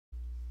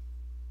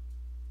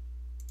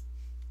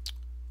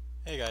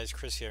Hey guys,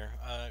 Chris here,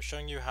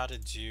 showing you how to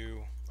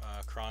do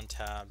cron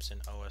tabs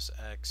in OS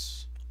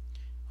X.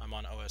 I'm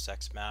on OS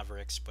X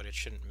Mavericks, but it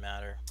shouldn't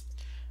matter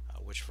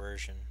which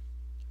version.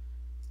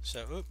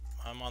 So,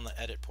 I'm on the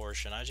edit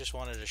portion. I just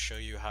wanted to show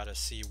you how to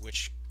see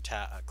which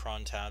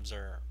cron tabs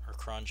or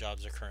cron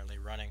jobs are currently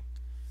running.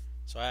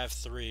 So I have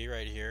three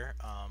right here.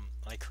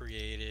 I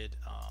created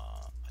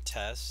a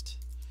test.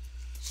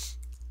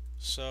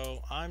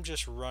 So I'm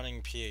just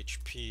running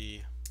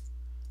PHP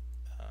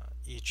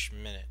each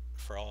minute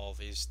for all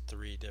these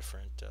three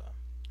different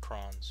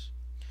crons.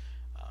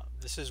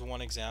 This is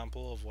one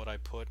example of what I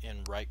put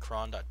in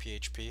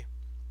writecron.php.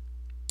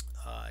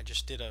 I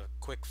just did a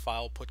quick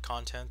file put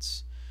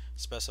contents,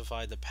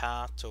 specified the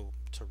path to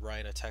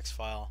write a text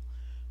file.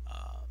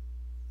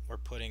 We're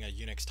putting a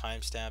Unix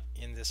timestamp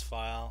in this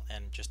file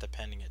and just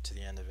appending it to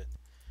the end of it.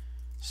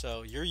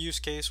 So your use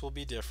case will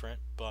be different,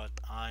 but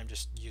I'm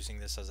just using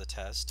this as a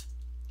test.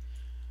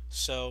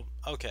 So,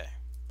 okay,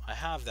 I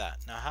have that.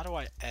 Now how do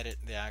I edit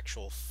the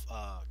actual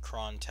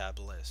cron tab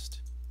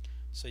list?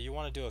 So you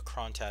want to do a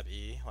Crontab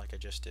E like I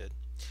just did.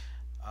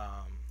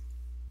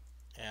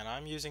 And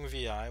I'm using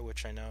VI,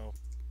 which I know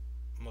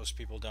most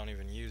people don't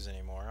even use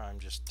anymore. I'm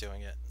just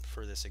doing it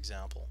for this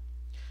example.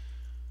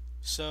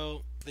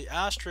 So the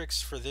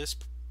asterisk for this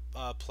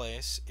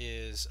place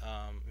is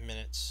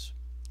minutes.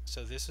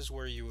 So this is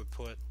where you would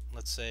put,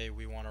 let's say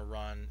we want to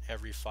run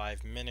every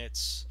 5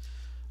 minutes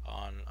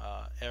on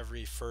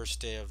every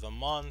first day of the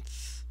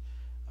month,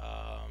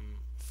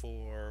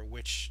 for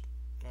which,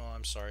 well,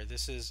 I'm sorry,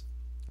 this is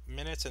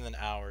minutes and then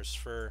hours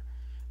for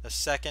the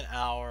second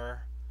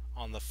hour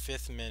on the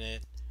 5th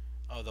minute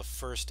of the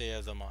first day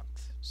of the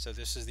month. So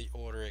this is the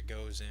order it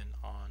goes in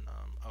on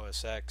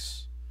OS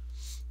X,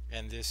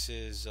 and this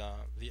is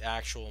the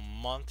actual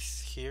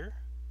month here.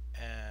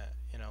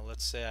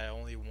 Let's say I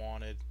only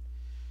wanted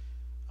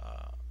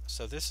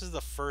so this is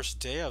the first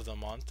day of the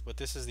month, but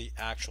this is the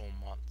actual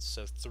month.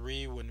 So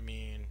 3 would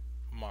mean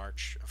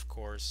March, of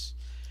course.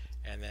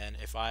 And then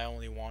if I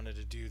only wanted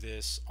to do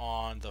this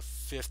on the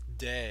 5th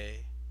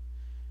day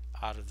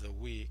out of the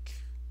week,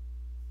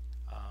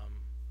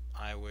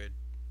 I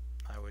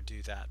would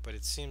do that. But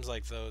it seems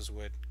like those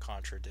would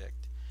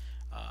contradict.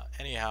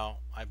 Anyhow,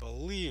 I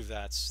believe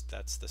that's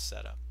the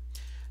setup.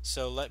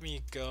 So let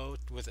me go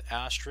with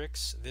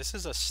asterisks. This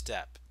is a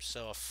step.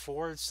 So a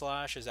forward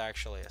slash is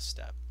actually a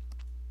step.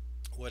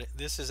 What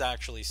this is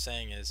actually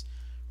saying is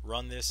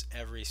run this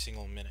every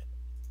single minute.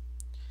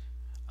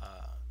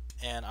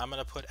 And I'm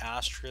going to put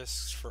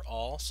asterisks for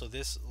all. So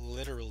this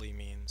literally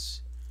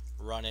means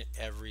run it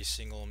every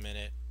single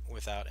minute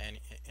without any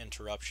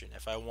interruption.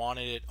 If I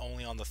wanted it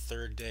only on the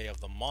 3rd day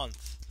of the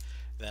month,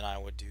 then I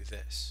would do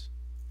this.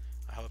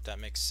 I hope that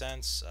makes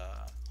sense.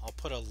 I'll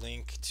put a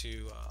link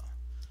to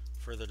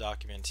further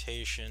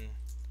documentation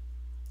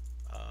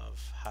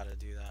of how to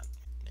do that.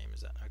 What name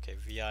is that? Okay,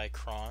 VI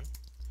cron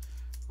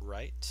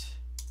write,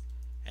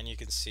 and you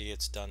can see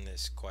it's done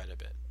this quite a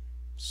bit.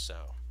 So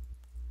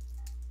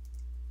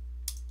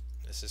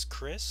this is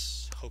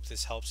Chris. Hope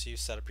this helps you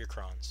set up your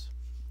crons.